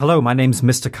Hello, my name's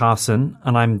Mr. Carson,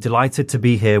 and I'm delighted to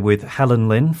be here with Helen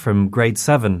Lin from grade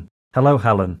 7. Hello,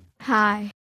 Helen.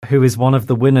 Hi. Who is one of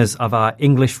the winners of our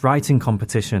English writing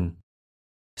competition.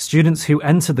 Students who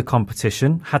entered the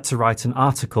competition had to write an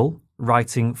article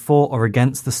writing for or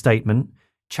against the statement,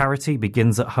 "Charity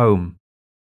begins at home."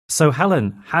 So,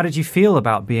 Helen, how did you feel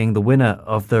about being the winner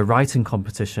of the writing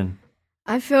competition?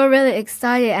 I feel really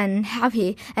excited and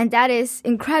happy, and that is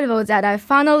incredible that I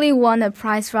finally won a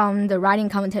prize from the writing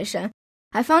competition.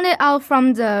 I found it out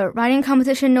from the writing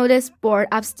competition notice board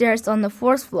upstairs on the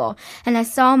 4th floor, and I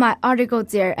saw my article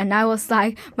there, and I was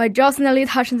like, my jaw's nearly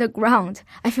touching the ground.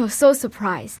 I feel so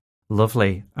surprised.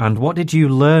 Lovely. And what did you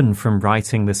learn from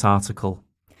writing this article?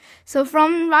 So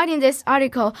from writing this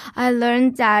article, I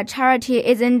learned that charity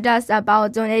isn't just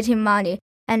about donating money.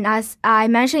 And as I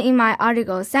mentioned in my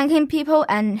article, thanking people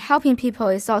and helping people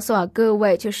is also a good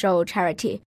way to show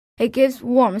charity. It gives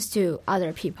warmth to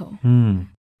other people.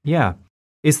 Yeah.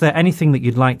 Is there anything that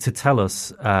you'd like to tell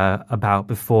us about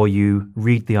before you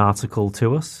read the article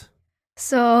to us?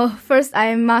 So first,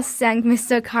 I must thank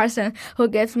Mr. Carson, who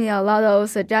gave me a lot of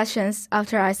suggestions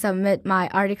after I submit my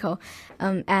article.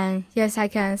 And yes, I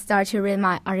can start to read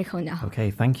my article now. Okay,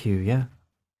 thank you, yeah.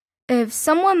 If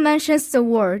someone mentions the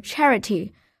word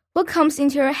charity, what comes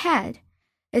into your head?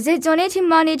 Is it donating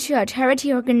money to a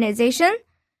charity organization?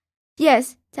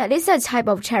 Yes, that is a type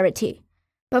of charity.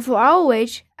 But for our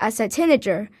age, as a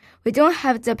teenager, we don't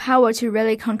have the power to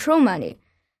really control money.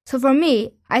 So for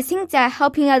me, I think that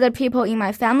helping other people in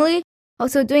my family,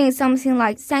 also doing something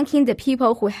like thanking the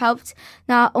people who helped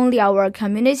not only our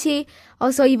community,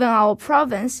 also even our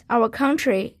province, our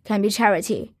country, can be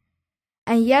charity.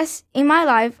 And yes, in my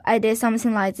life, I did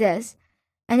something like this.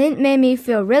 And it made me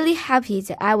feel really happy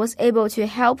that I was able to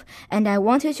help, and I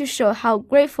wanted to show how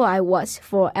grateful I was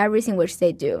for everything which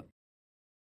they do.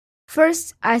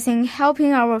 First, I think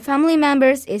helping our family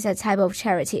members is a type of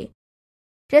charity.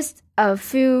 Just a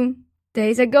few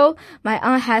days ago, my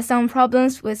aunt had some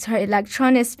problems with her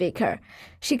electronic speaker.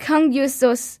 She can't use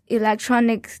those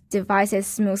electronic devices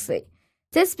smoothly.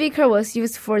 This speaker was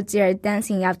used for their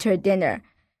dancing after dinner.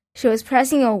 She was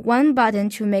pressing on one button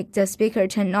to make the speaker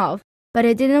turn off, but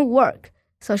it didn't work.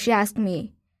 So she asked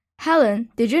me, "Helen,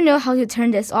 did you know how to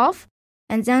turn this off?"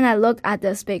 And then I looked at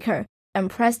the speaker and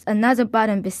pressed another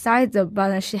button beside the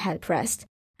button she had pressed,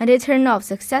 and it turned off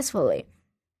successfully.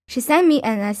 She thanked me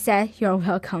and I said, "You're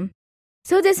welcome."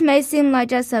 So this may seem like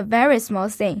just a very small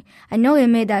thing. I know it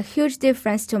made a huge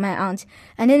difference to my aunt,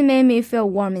 and it made me feel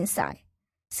warm inside.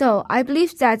 So I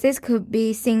believe that this could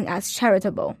be seen as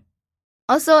charitable.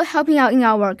 Also, helping out in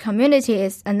our community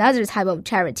is another type of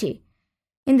charity.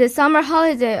 In the summer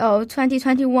holiday of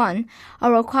 2021,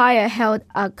 our choir held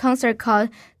a concert called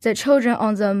The Children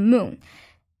on the Moon.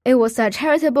 It was a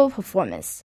charitable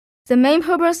performance. The main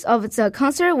purpose of the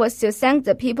concert was to thank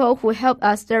the people who helped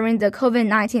us during the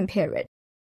COVID-19 period.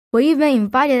 We even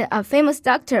invited a famous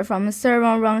doctor from Sir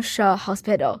Rong Shaw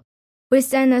Hospital. We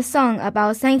sang a song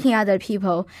about thanking other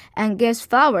people and gave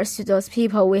flowers to those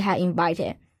people we had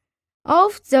invited. All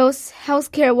of those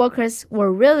healthcare workers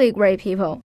were really great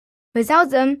people. Without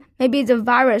them, maybe the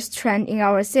virus trend in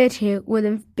our city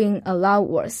wouldn't have been a lot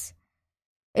worse.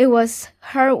 It was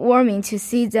heartwarming to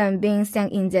see them being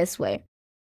thanked in this way.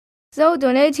 So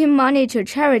donating money to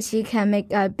charity can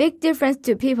make a big difference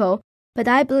to people, but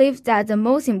I believe that the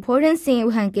most important thing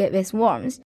we can give is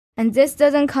warmth, and this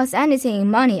doesn't cost anything in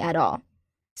money at all.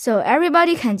 So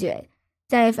everybody can do it.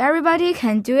 Then if everybody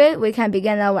can do it, we can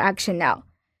begin our action now.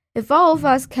 If all of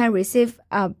us can receive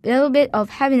a little bit of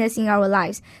happiness in our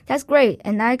lives, that's great,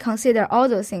 and I consider all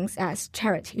those things as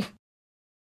charity.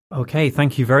 Okay,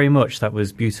 thank you very much. That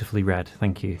was beautifully read.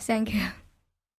 Thank you. Thank you.